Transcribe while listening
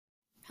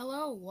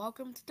Hello,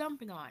 welcome to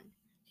Dumping On.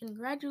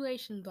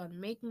 Congratulations on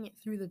making it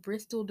through the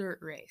Bristol Dirt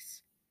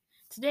Race.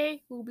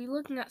 Today, we'll be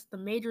looking at the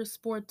major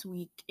sports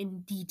week in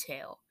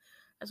detail,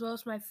 as well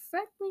as my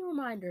friendly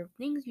reminder of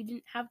things you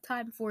didn't have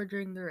time for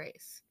during the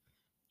race.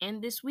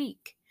 And this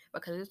week,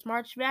 because it's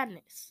March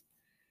Madness,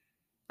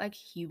 like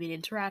human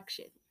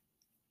interaction.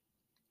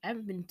 I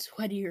haven't been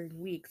sweatier in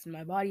weeks, and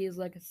my body is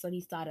like a sunny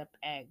side up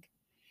egg.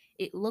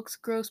 It looks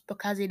gross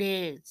because it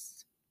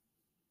is.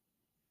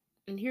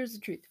 And here's the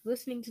truth.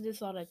 Listening to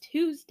this on a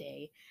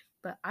Tuesday,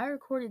 but I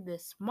recorded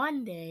this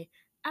Monday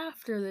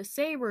after the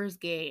Sabres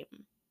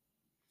game.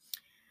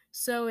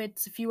 So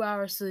it's a few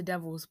hours to the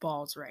Devils'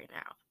 balls right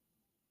now.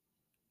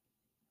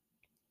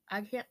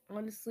 I can't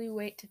honestly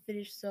wait to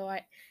finish so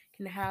I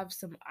can have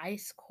some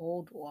ice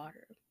cold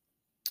water.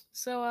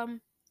 So,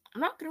 I'm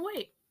not gonna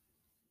wait.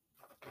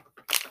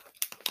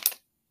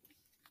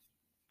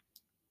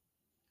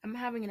 I'm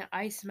having an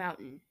ice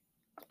mountain.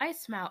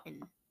 Ice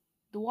mountain.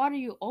 The water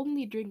you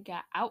only drink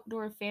at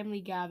outdoor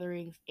family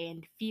gatherings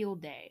and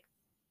field day.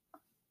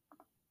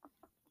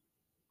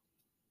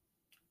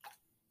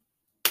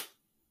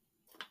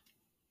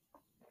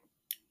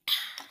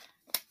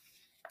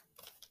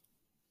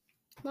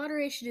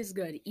 Moderation is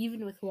good,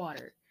 even with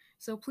water,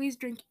 so please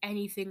drink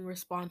anything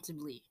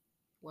responsibly,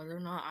 whether or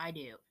not I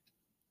do.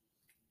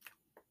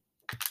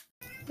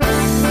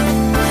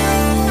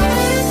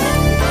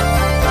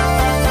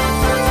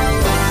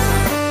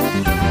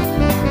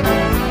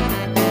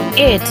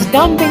 It's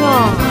Dumping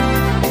On!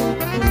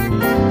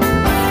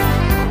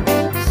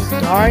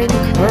 Starring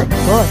Kurt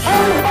Busch,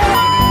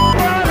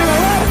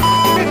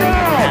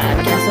 Chad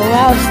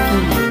Keselowski,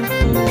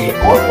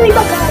 Only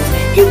because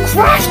he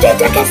crashed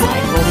into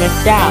Michael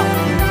McDowell,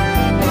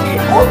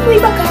 Only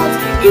because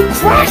he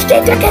crashed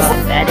into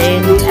Buffett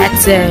in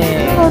Texas,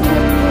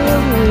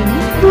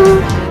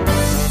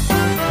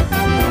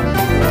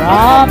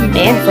 Rob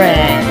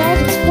Manfred,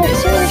 Sports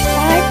Series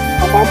time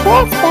of our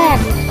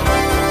prospect.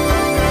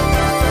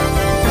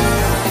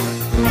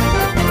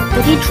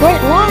 the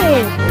Detroit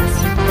Lions,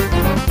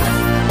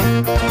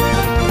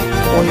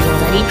 or the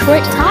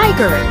Detroit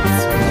Tigers.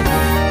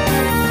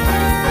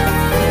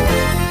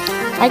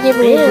 I give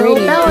it Bill a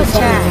rating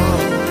Belichick,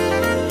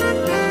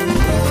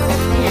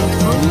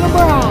 Antonio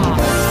Brown.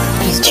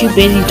 He's too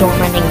busy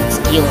tormenting the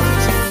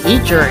Steelers,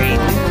 featuring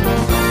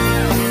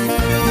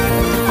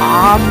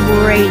Tom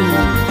Brady,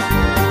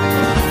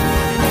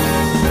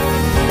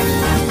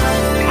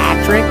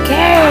 Patrick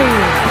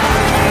Kane,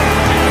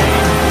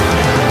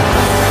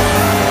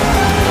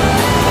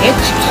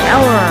 Mitch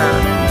Keller,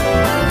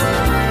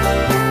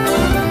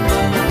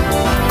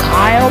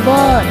 Kyle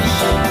Busch,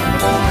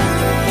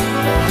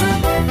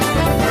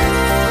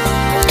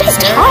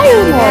 Just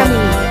hire Miami,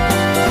 more.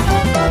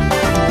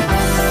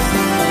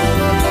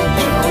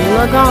 Joey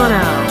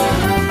Logano,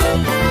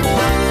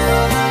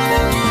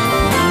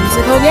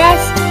 musical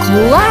guest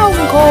Clown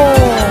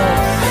Cole,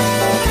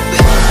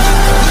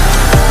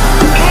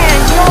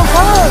 and your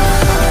host.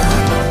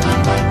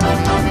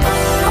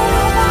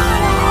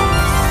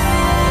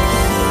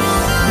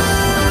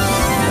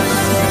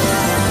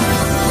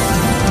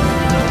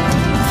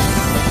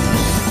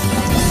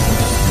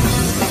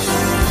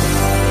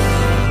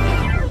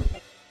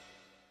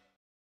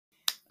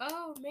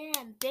 Oh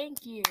man,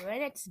 thank you.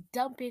 And it's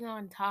dumping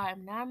on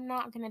time. Now I'm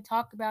not going to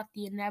talk about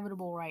the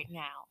inevitable right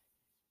now.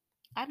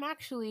 I'm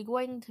actually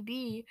going to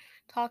be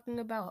talking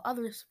about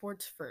other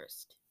sports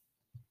first.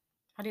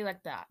 How do you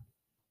like that?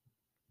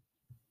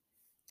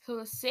 So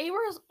the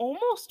Sabres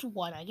almost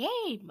won a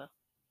game.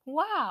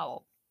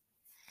 Wow.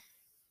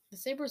 The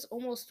Sabres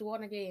almost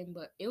won a game,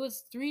 but it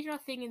was 3-0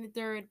 in the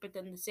third, but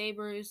then the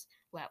Sabres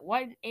let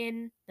one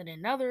in, then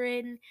another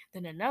in,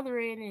 then another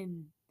in,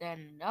 and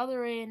then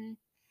another in.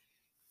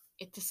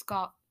 It just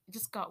got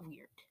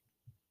weird.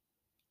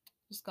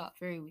 It just got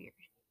very weird.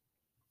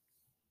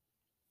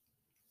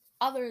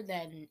 Other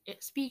than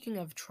it, speaking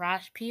of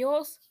trash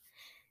peels,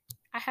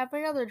 I have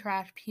another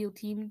trash peel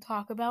team to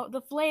talk about, the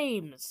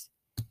Flames.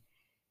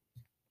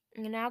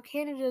 And now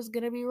Canada's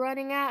gonna be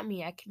running at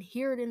me. I can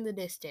hear it in the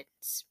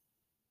distance.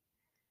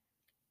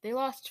 They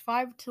lost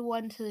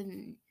 5-1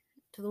 to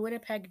the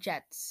Winnipeg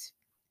Jets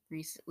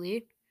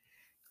recently.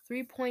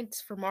 3 points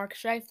for Mark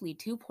Scheifele,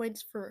 2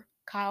 points for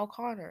Kyle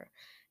Connor.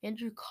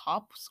 Andrew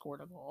Kopp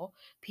scored a goal.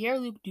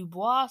 Pierre-Luc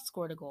Dubois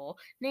scored a goal.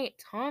 Nate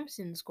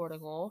Thompson scored a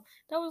goal.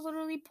 That was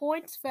literally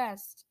points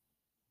fest.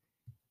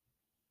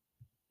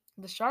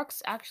 The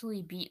Sharks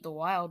actually beat the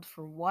Wild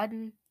for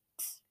once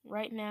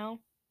right now.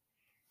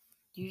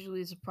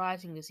 Usually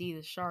surprising to see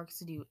the Sharks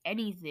do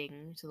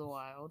anything to the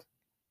Wild.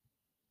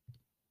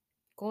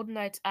 Golden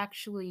Knights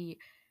actually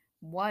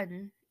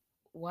won.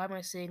 Why am I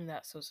saying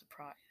that so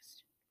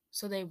surprised?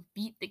 So they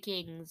beat the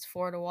Kings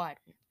 4-1.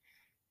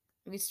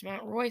 At least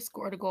Matt Roy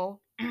scored a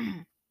goal.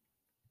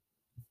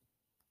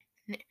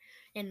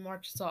 And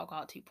March Assault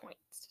got 2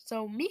 points.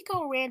 So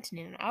Mikko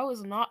Rantanen, I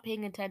was not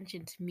paying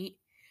attention to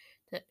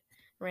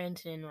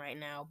Rantanen right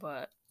now,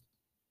 but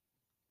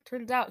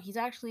turns out he's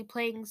actually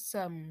playing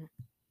some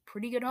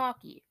pretty good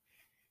hockey.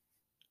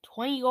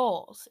 20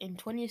 goals and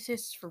 20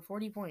 assists for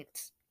 40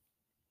 points.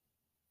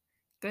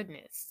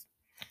 Goodness.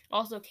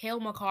 Also, Cale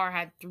Makar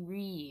had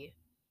 3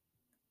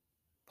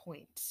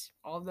 points.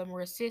 All of them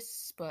were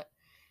assists, but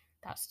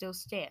that still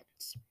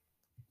stands.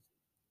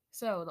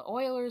 So the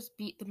Oilers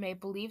beat the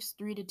Maple Leafs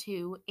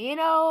 3-2 in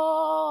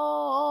overtime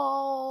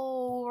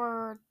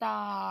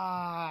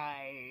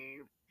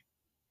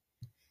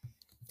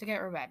to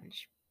get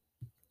revenge.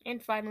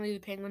 And finally, the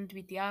Penguins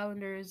beat the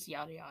Islanders,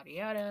 yada yada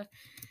yada.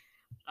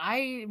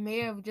 I may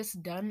have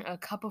just done a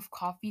cup of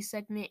coffee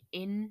segment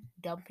in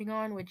Dumping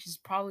On, which is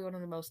probably one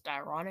of the most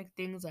ironic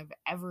things I've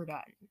ever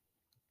done.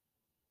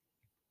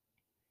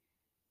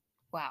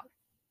 Wow.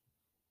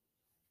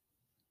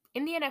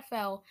 In the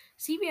NFL,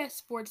 CBS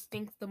Sports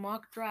thinks the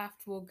mock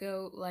draft will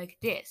go like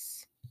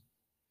this.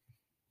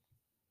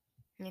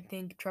 I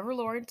think Trevor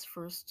Lawrence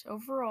first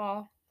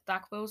overall,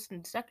 Zach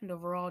Wilson second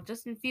overall,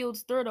 Justin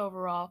Fields third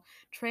overall,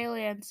 Trey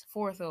Lance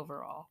fourth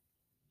overall.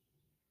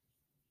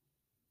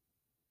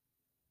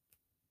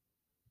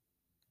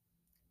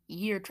 You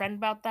hear a trend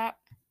about that?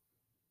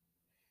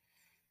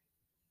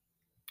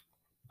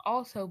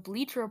 Also,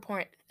 Bleacher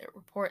Report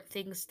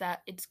thinks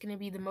that it's going to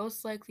be the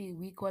most likely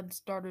Week 1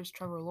 starters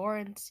Trevor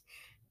Lawrence,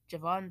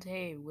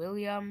 Javonte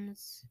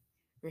Williams,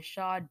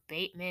 Rashad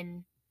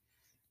Bateman,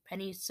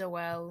 Penny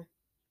Sewell,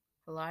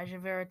 Elijah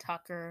Vera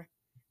Tucker,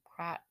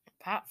 Pat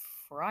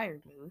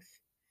Freiermuth,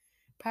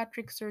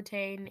 Patrick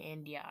Surtain,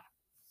 and yeah.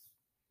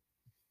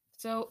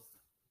 So,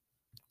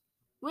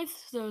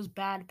 with those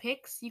bad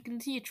picks, you can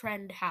see a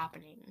trend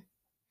happening.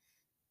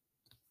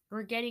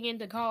 We're getting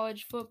into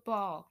college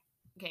football.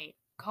 Okay,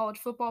 college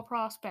football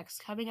prospects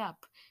coming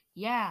up.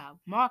 Yeah,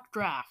 mock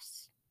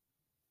drafts.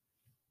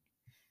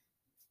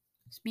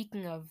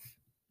 Speaking of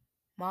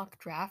mock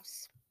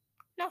drafts,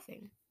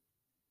 nothing.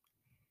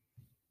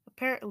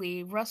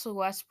 Apparently, Russell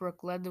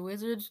Westbrook led the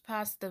Wizards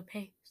past the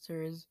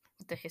Pacers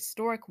with the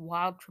historic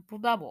wild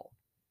triple-double.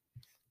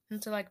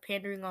 Since I like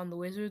pandering on the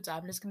Wizards,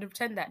 I'm just going to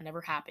pretend that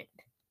never happened.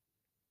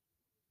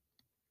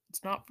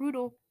 It's not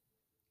brutal.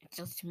 It's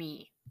just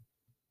me.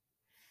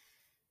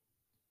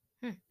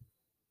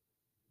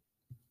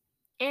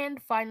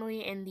 And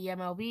finally, in the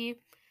MLB,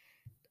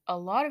 a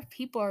lot of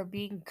people are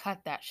being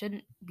cut that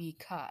shouldn't be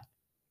cut.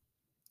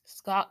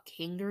 Scott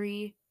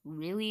Kingery,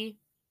 really?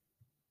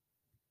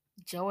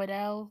 Joe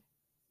Adell?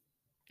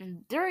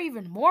 And there are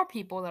even more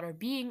people that are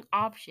being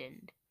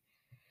optioned.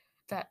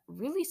 That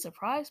really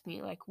surprised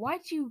me. Like,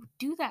 why'd you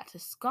do that to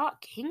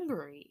Scott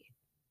Kingery?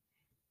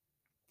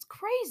 It's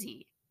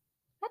crazy.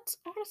 That's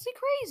honestly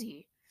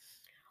crazy.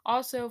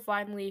 Also,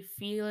 finally,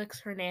 Felix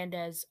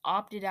Hernandez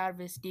opted out of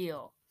his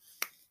deal.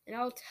 And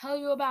I'll tell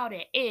you about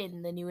it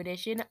in the new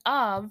edition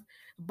of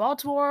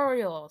Baltimore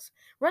Orioles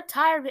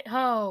Retirement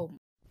Home.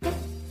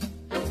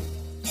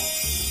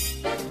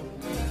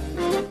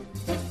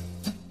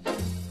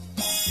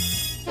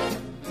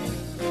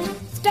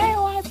 Stay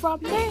away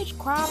from this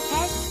crap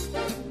head.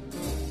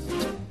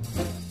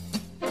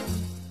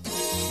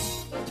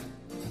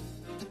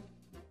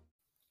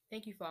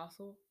 Thank you,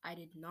 Fossil. I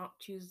did not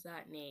choose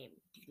that name.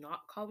 Do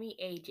not call me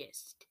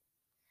ageist.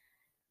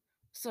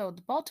 So,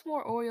 the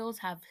Baltimore Orioles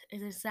have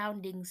an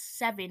astounding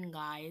 7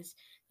 guys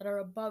that are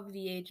above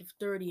the age of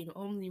 30, and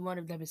only one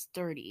of them is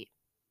 30.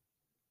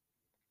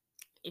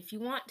 If you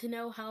want to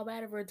know how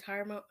bad of a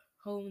retirement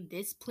home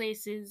this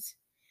place is,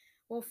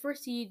 well,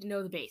 first you need to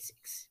know the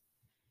basics.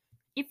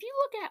 If you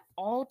look at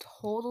all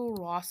total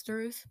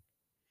rosters,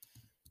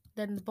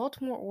 then the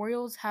Baltimore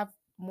Orioles have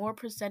more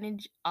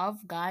percentage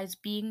of guys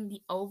being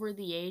over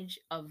the age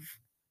of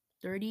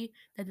 30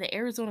 than the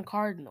Arizona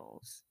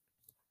Cardinals.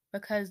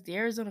 Because the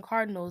Arizona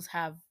Cardinals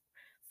have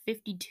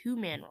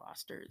 52-man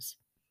rosters.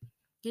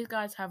 These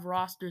guys have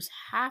rosters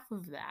half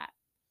of that.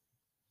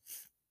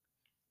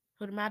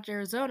 So to match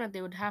Arizona,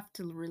 they would have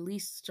to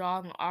release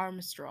Strong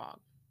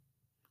Armstrong.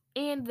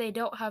 And they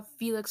don't have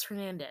Felix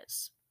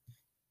Hernandez.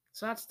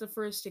 So that's the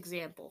first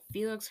example.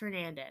 Felix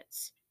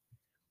Hernandez.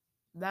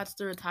 That's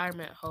the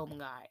retirement home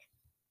guy.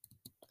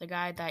 The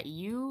guy that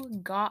you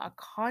got a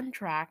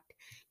contract,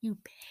 you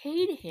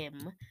paid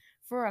him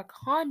for a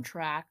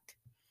contract.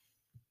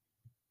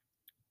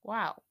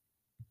 Wow.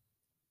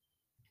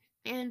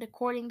 And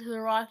according to the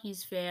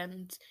Rockies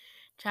fans,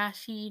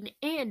 Chachin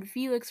and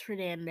Felix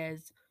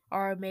Hernandez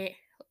are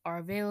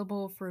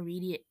available for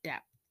immediate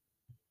depth.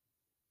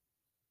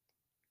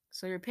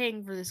 So you're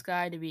paying for this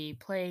guy to be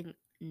playing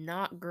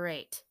not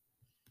great.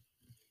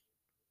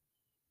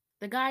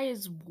 The guy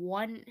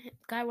went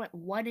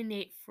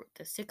 1-8 for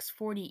the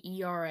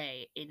 6.40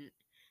 ERA in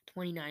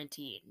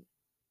 2019.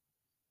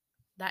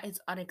 That is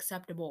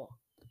unacceptable.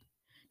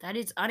 That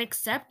is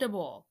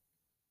unacceptable.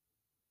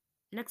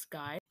 Next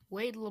guy,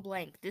 Wade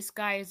LeBlanc. This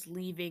guy is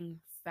leaving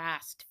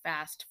fast.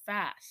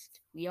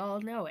 We all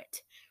know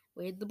it.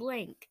 Wade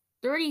LeBlanc,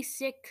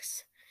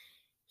 36.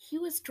 He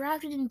was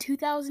drafted in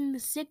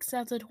 2006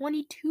 as a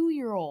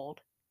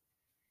 22-year-old.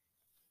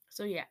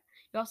 So yeah,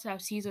 you also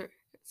have Cesar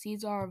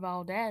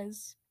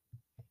Valdez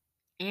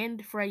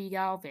and Freddie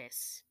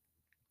Galvis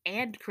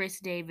and Chris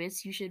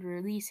Davis. You should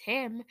release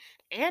him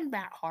and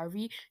Matt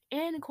Harvey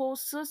and Cole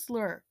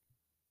Sisler.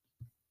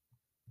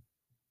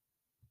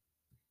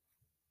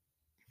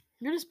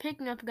 You're just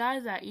picking up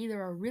guys that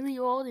either are really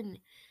old and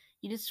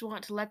you just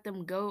want to let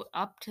them go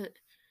up to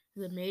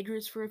the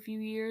majors for a few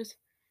years,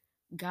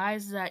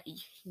 guys that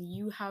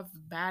you have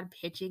bad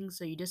pitching,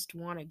 so you just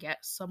want to get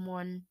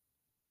someone,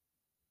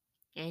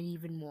 and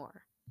even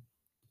more.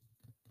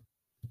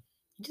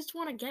 You just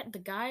want to get the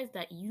guys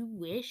that you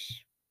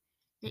wish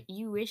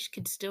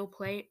could still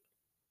play,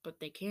 but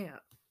they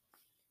can't.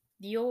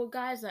 The old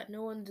guys that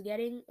no one's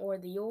getting, or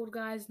the old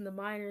guys in the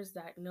minors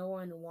that no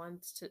one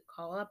wants to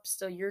call up,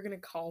 so you're going to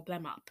call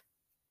them up.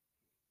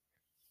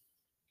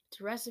 It's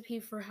a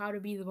recipe for how to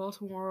be the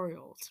Baltimore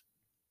Orioles.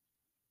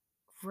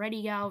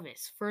 Freddie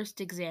Galvis,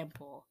 first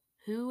example.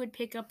 Who would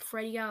pick up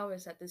Freddie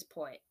Galvis at this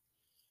point?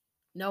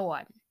 No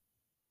one.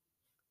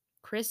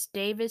 Chris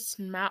Davis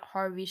and Matt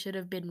Harvey should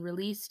have been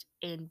released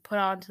and put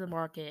onto the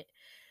market.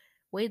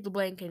 Wade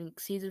LeBlanc and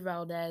Cesar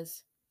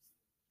Valdez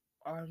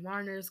are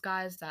Mariners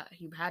guys that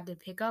you had to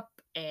pick up,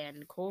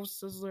 and Cole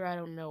Sizzler, I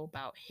don't know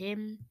about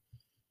him.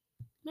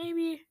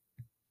 Maybe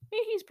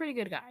he's a pretty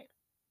good guy.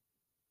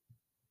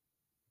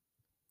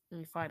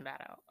 Let me find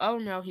that out. Oh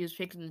no, he was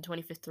picked in the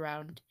 25th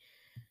round.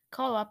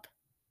 Call up.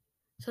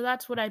 So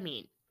that's what I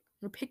mean.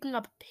 We're picking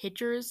up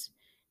pitchers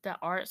that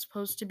aren't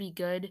supposed to be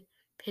good,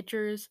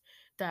 pitchers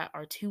that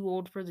are too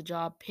old for the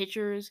job,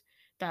 pitchers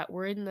that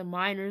were in the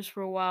minors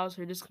for a while,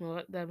 so we're just going to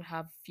let them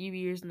have a few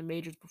years in the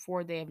majors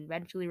before they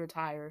eventually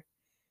retire.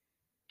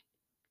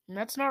 And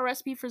that's not a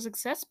recipe for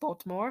success,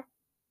 Baltimore.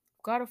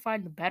 You've got to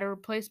find better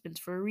replacements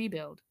for a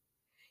rebuild.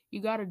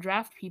 You got to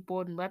draft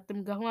people and let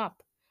them go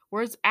up.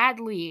 Where's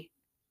Adley?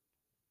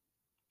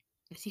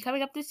 Is he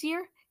coming up this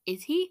year?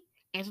 Is he?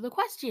 Answer the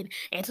question.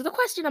 Answer the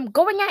question. I'm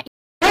going at you.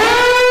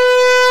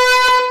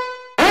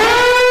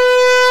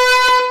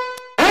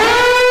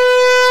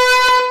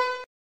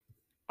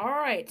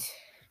 Alright.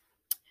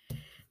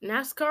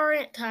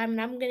 NASCAR time,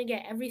 and I'm going to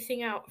get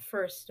everything out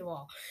first of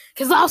all.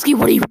 Keselowski,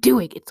 what are you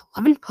doing? It's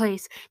 11th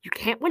place. You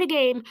can't win a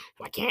game.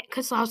 Why can't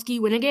Keselowski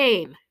win a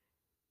game?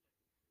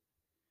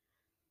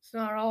 It's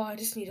not all. I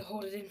just need to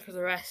hold it in for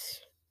the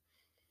rest.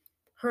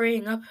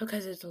 Hurrying up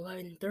because it's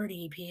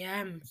 11:30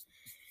 p.m.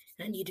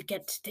 I need to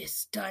get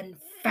this done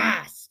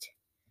fast.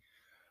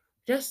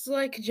 Just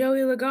like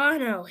Joey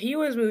Logano, he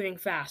was moving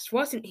fast,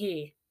 wasn't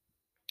he?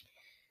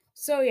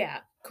 So yeah,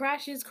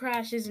 crashes,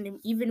 and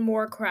even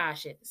more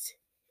crashes.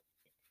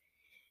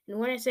 And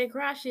when I say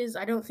crashes,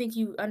 I don't think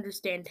you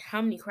understand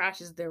how many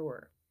crashes there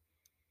were.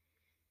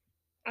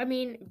 I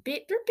mean, they're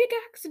big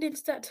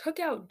accidents that took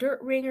out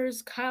dirt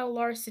ringers Kyle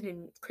Larson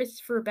and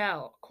Christopher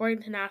Bell,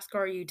 according to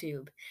NASCAR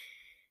YouTube,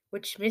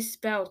 which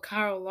misspelled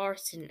Kyle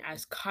Larson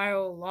as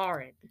Kyle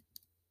Lauren.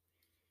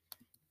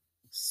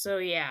 So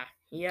yeah,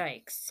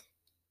 yikes.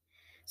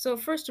 So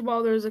first of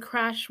all, there was a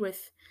crash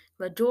with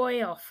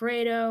LaJoy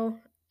Alfredo,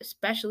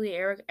 especially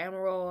Eric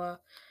Amarola,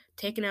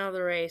 taken out of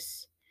the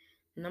race.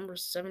 Number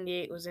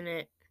 78 was in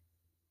it.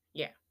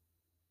 Yeah.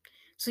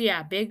 So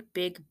yeah, big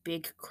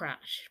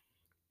crash.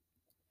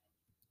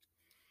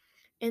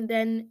 And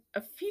then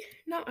a few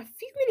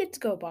minutes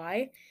go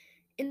by,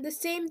 and the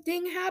same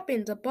thing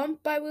happens. A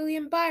bump by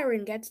William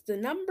Byron gets the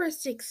number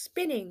 6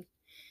 spinning,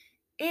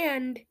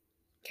 and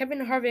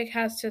Kevin Harvick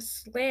has to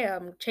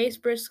slam Chase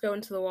Briscoe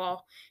into the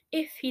wall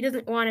if he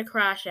doesn't want to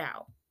crash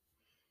out.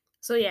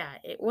 So yeah,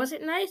 it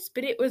wasn't nice,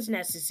 but it was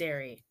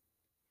necessary.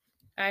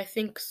 I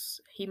think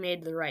he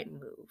made the right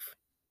move.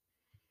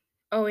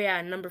 Oh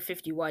yeah, number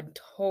 51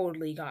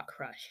 totally got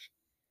crushed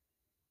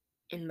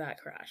in that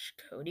crash.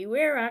 Cody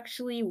Ware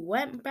actually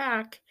went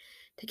back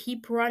to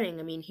keep running.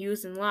 I mean, he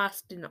was in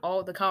last in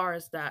all the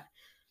cars that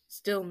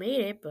still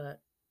made it,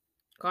 but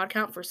gotta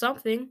count for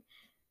something.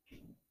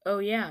 Oh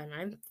yeah, and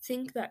I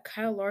think that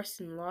Kyle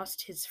Larson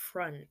lost his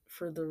front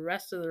for the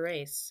rest of the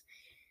race.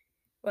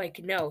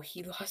 No,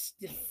 he lost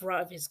the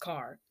front of his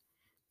car.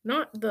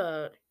 Not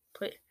the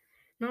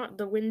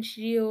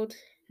windshield,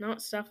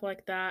 not stuff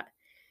like that.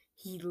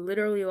 He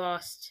literally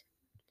lost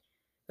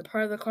the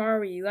part of the car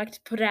where you like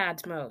to put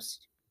ads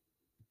most.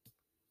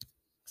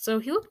 So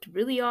he looked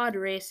really odd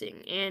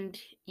racing, and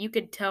you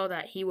could tell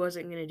that he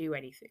wasn't going to do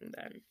anything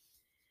then.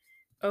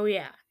 Oh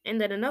yeah,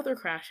 and then another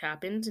crash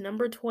happened.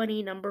 Number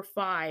 20, number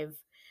 5,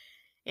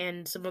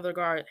 and some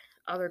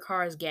other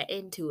cars get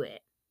into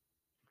it.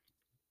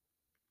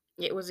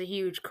 It was a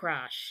huge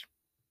crash.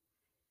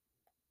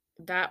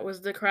 That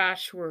was the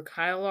crash where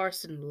Kyle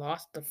Larson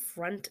lost the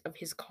front of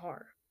his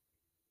car.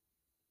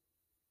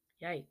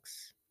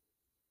 Yikes.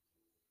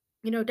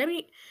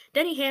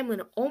 Denny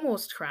Hamlin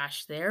almost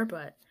crashed there,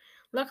 but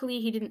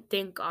luckily he didn't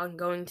think on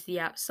going to the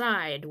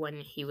outside when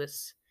he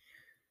was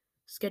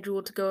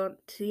scheduled to go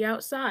to the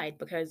outside,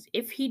 because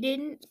if he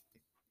didn't,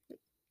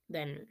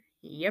 then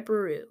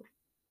yepperoo.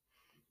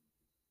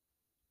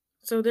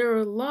 So there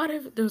was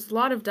a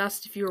lot of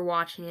dust if you were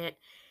watching it.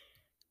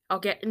 I'll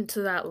get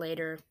into that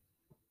later.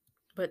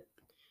 But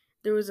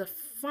there was a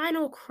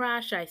final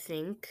crash, I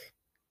think.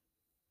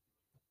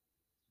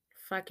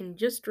 If I can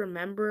just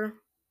remember.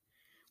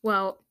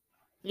 Well,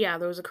 yeah,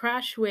 there was a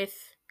crash with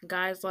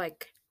guys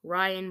like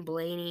Ryan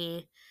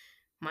Blaney,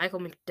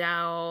 Michael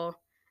McDowell,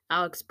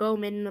 Alex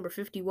Bowman, number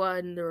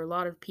 51. There were a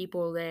lot of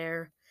people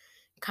there.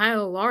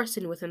 Kyle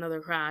Larson with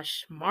another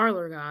crash.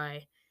 Marler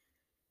guy.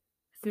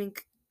 I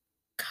think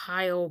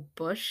Kyle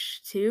Busch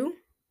too.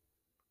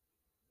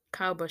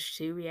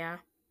 Yeah.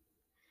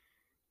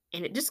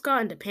 And it just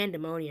got into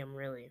pandemonium,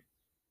 really.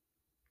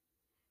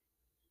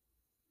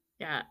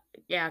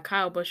 Yeah,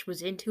 Kyle Busch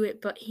was into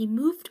it, but he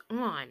moved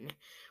on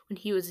when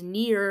he was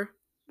near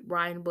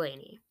Ryan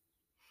Blaney.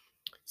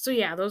 So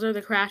yeah, those are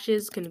the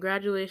crashes.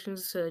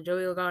 Congratulations to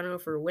Joey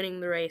Logano for winning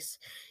the race,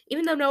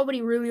 even though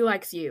nobody really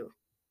likes you.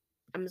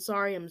 I'm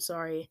sorry.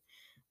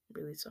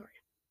 Really sorry.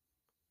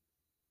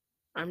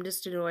 I'm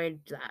just annoyed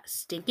that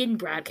stinking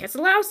Brad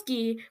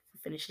Keselowski for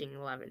finishing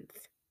 11th.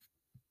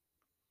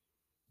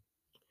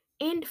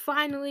 And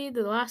finally,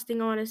 the last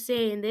thing I want to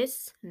say in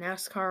this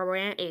NASCAR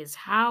rant is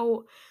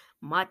how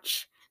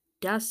much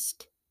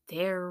dust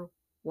there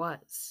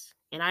was.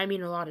 And I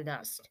mean a lot of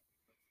dust.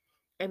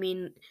 I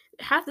mean,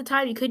 half the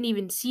time you couldn't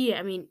even see it.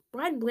 I mean,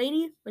 Ryan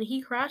Blaney, when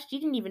he crashed, he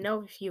didn't even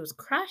know if he was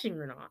crashing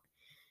or not.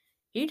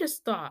 He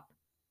just thought,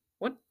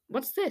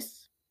 what's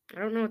this? I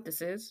don't know what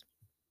this is.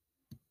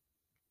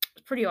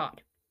 It's pretty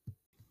odd.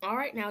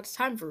 Alright, now it's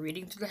time for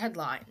reading through the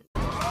headline.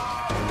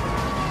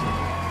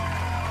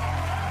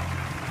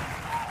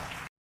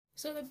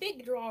 So the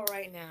big draw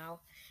right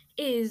now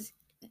is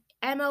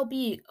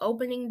MLB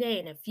opening day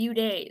in a few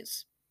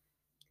days.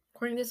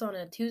 Recording this on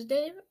a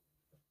Tuesday.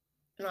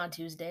 Not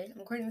Tuesday. I'm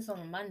recording this on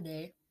a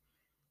Monday.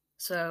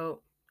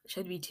 So it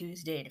should be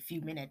Tuesday in a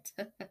few minutes.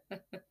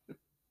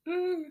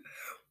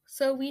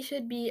 So we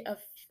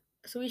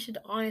should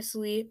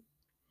honestly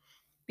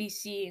be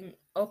seeing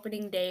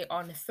opening day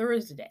on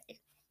Thursday.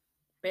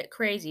 Bit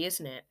crazy,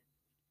 isn't it?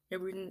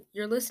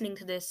 You're listening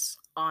to this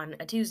on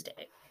a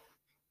Tuesday.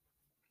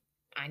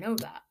 I know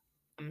that.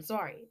 I'm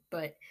sorry,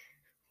 but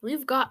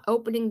we've got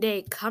opening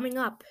day coming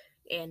up,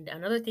 and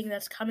another thing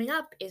that's coming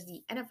up is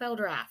the NFL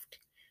draft.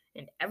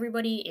 And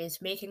everybody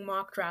is making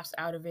mock drafts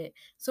out of it,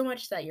 so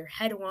much that your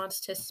head wants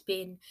to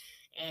spin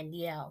and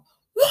yell,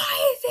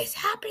 "Why is this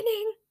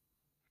happening?"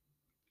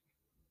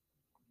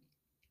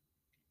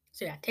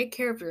 So yeah, take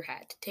care of your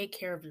head.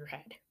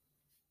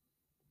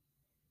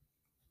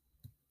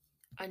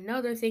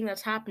 Another thing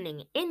that's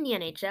happening in the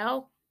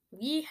NHL,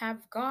 we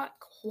have got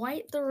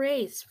quite the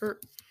race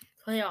for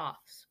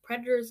playoffs.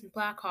 Predators and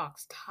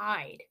Blackhawks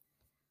tied.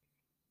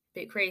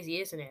 Bit crazy,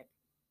 isn't it?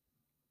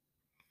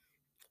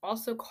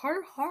 Also,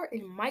 Carter Hart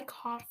and Mike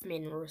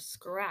Hoffman were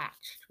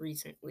scratched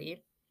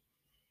recently.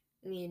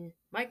 I mean,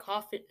 Mike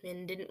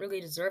Hoffman didn't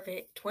really deserve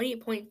it.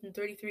 28 points in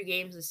 33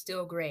 games is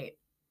still great.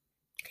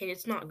 Okay,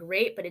 it's not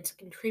great, but it's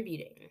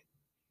contributing.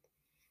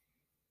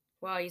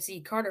 Well, you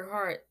see, Carter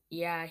Hart,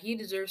 yeah, he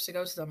deserves to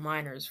go to the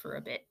minors for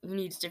a bit. He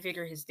needs to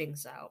figure his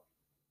things out.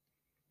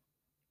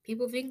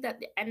 People think that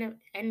the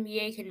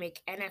NBA can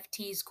make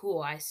NFTs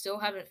cool. I still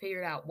haven't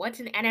figured out. What's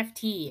an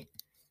NFT?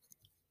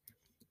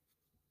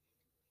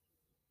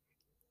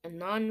 A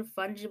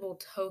non-fungible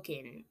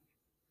token.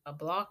 A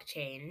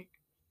blockchain.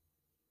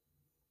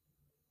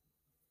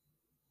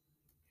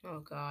 Oh,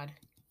 God.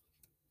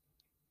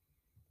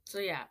 So,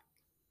 yeah.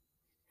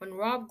 When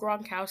Rob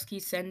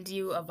Gronkowski sends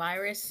you a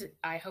virus,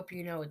 I hope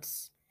you know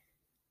it's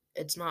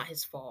not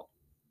his fault.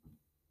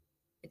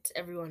 It's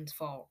everyone's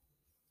fault.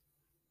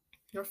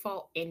 Your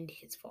fault and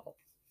his fault.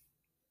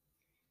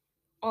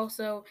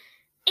 Also,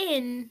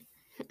 in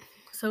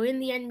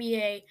the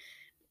NBA,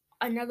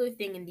 another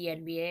thing in the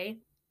NBA,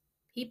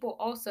 people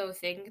also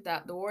think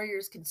that the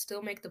Warriors can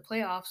still make the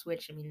playoffs,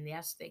 which, I mean,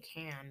 yes, they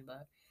can,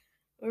 but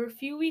we're a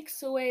few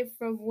weeks away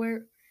from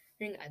wearing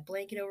a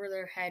blanket over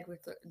their head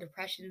with a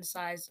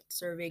depression-sized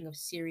serving of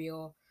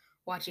cereal,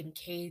 watching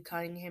Cade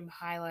Cunningham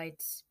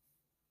highlights,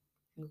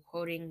 and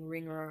quoting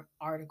Ringer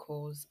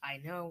articles. I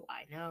know.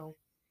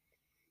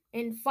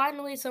 And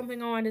finally,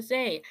 something I want to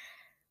say.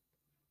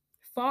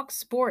 Fox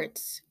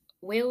Sports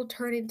will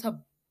turn into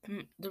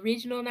the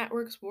regional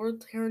networks will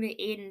turn it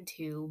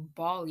into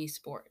Bally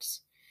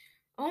Sports.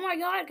 Oh my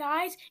God,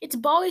 guys! It's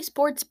Bally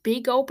Sports'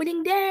 big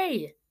opening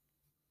day.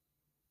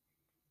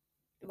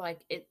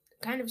 Like, it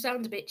kind of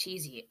sounds a bit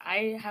cheesy.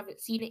 I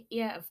haven't seen it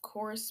yet, of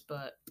course,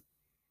 but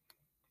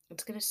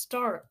it's gonna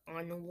start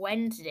on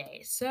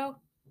Wednesday. So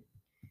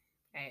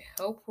I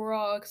hope we're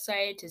all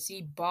excited to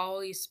see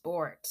Bally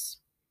Sports.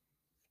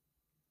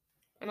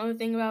 Another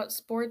thing about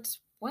sports,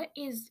 what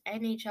is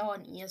NHL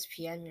on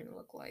ESPN going to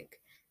look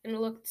like? Going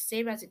to look the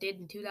same as it did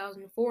in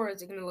 2004, or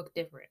is it going to look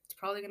different? It's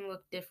probably going to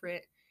look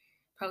different.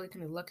 Probably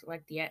going to look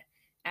like the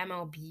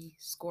MLB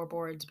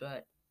scoreboards,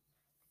 but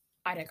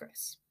I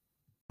digress.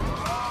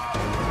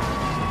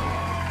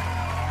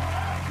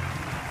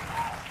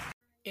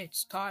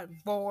 It's time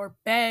for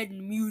bed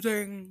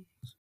musings.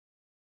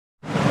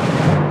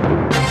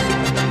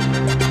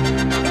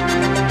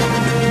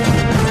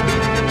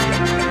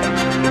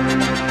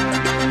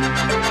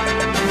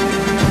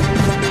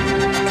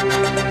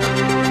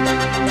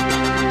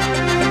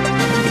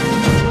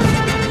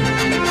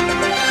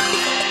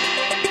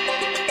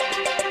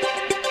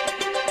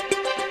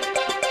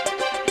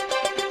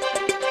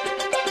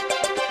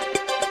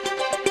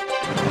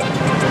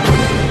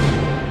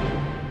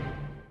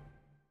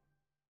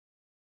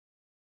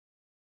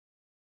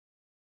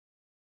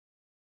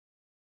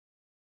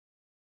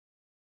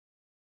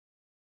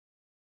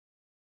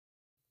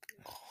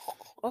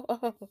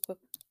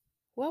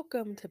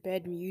 Welcome to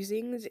Bed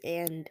Musings,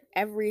 and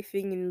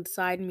everything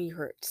inside me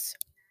hurts.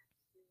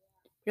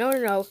 No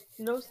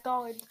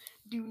stalling.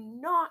 Do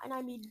not, and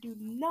I mean do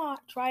not,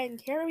 try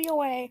and carry me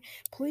away.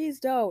 Please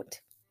don't.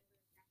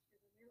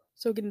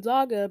 So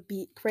Gonzaga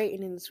beat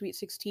Creighton in the Sweet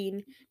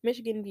 16,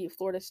 Michigan beat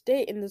Florida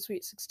State in the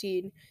Sweet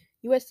 16,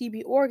 USC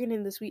beat Oregon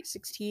in the Sweet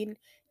 16,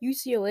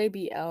 UCLA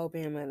beat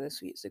Alabama in the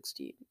Sweet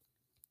 16.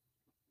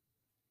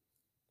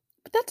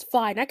 But that's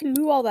fine, I can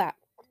move all that.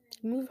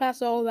 Move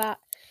past all that.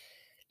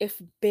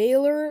 If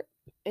Baylor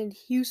and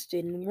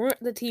Houston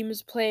weren't the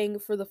teams playing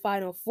for the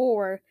Final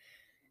Four,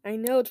 I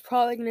know it's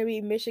probably going to be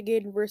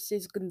Michigan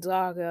versus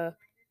Gonzaga.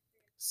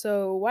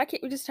 So why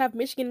can't we just have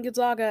Michigan and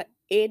Gonzaga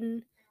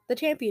in the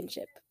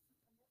championship?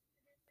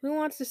 Who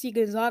wants to see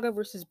Gonzaga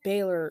versus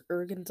Baylor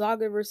or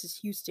Gonzaga versus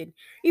Houston?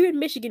 Even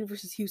Michigan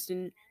versus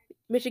Houston,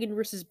 Michigan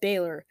versus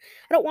Baylor.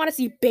 I don't want to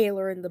see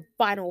Baylor in the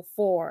Final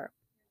Four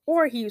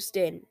or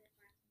Houston.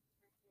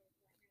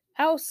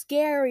 How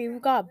scary.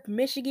 We've got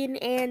Michigan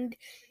and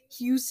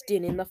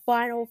Houston in the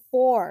Final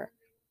Four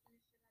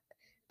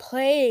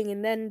playing,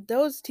 and then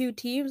those two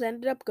teams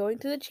ended up going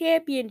to the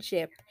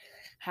championship.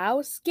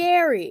 How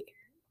scary.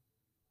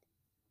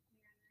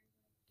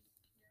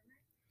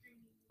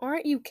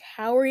 Aren't you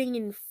cowering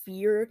in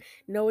fear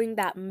knowing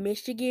that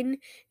Michigan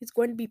is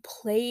going to be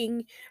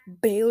playing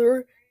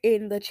Baylor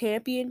in the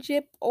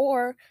championship,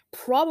 or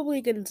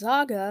probably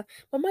Gonzaga?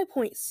 But my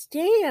point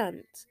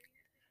stands.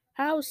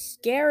 How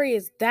scary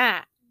is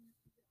that?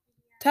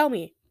 Tell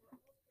me.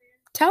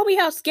 Tell me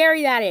how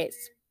scary that is.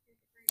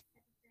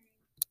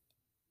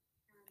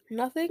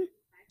 Nothing?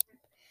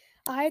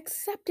 I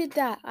accepted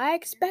that. I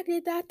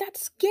expected that.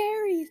 That's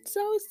scary.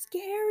 So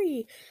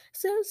scary.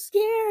 So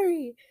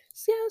scary.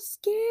 So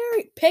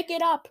scary. Pick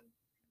it up.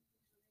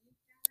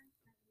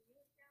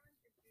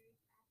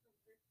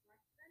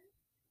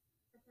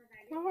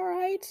 All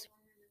right.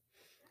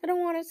 I don't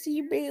want to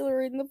see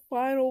Baylor in the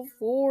Final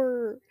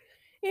Four.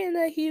 And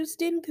the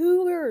Houston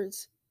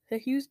Cougars. The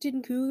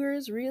Houston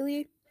Cougars,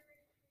 really?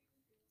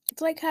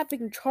 It's like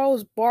having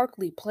Charles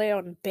Barkley play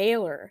on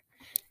Baylor.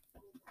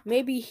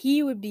 Maybe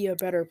he would be a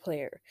better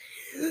player.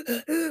 Hey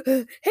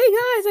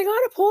guys, I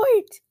got a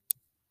point!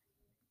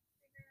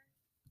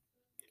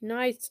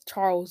 Nice,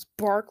 Charles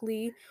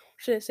Barkley.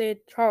 Should I say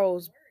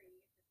Charles?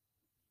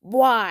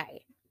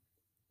 Why?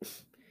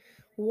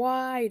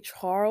 Why,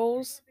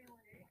 Charles?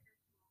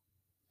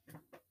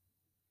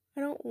 I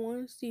don't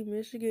want to see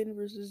Michigan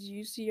versus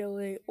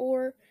UCLA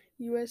or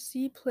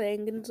USC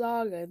playing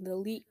Gonzaga in the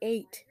Elite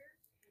Eight.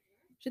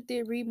 Should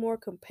there be more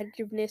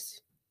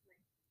competitiveness?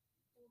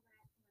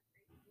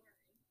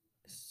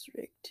 This is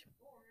rigged.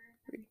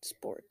 Rigged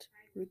sport.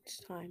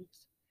 Rigged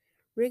times.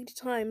 Rigged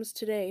times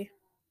today.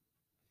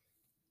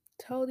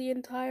 Tell the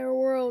entire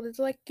world it's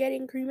like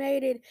getting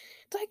cremated.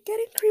 It's like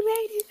getting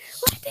cremated.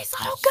 Let this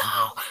all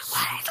go.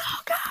 Let it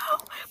all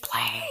go.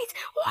 Please.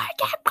 Why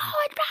can't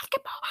college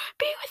basketball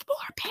be with more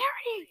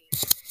parity?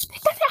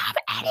 It doesn't have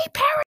any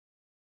parity.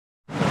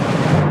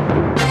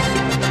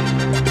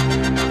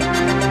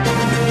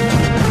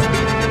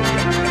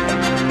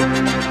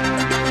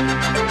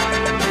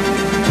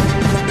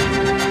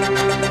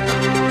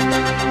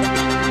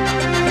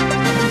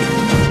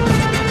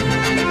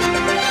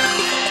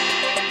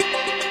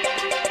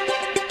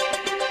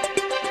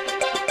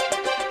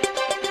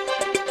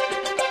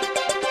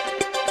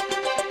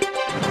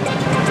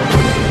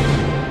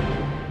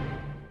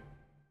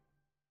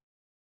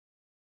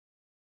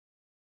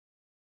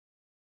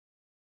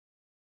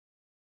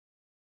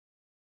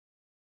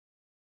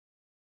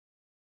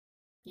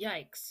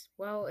 Yikes.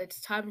 Well,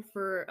 it's time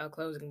for a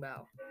closing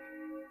bell.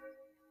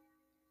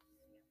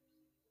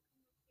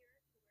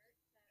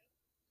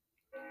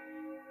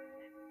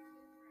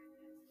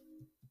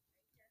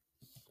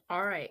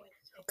 Alright.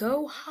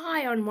 Go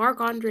high on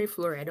Marc-Andre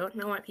Fleury. I don't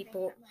know why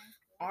people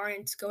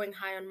aren't going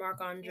high on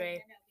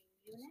Marc-Andre.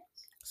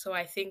 So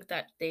I think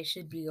that they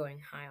should be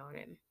going high on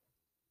him.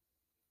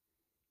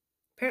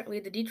 Apparently,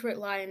 the Detroit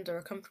Lions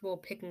are comfortable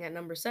picking at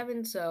number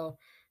 7, so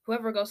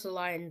whoever goes to the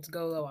Lions,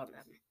 go low on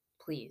them.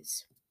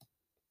 Please.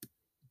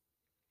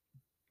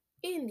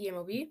 In the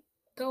MLB,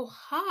 go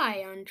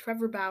high on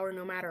Trevor Bauer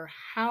no matter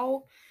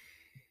how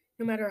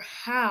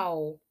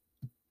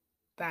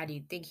bad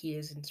you think he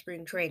is in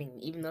spring training,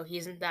 even though he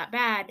isn't that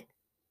bad.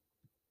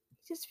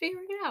 He's just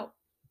figuring it out.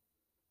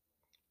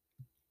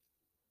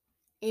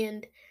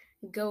 And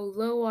go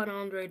low on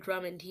Andre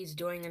Drummond. He's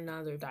doing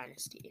another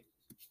dynasty.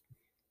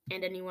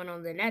 And anyone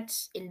on the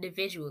Nets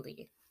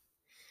individually.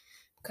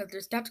 Because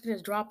their stats going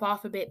to drop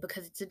off a bit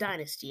because it's a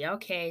dynasty.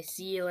 Okay,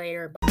 see you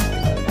later.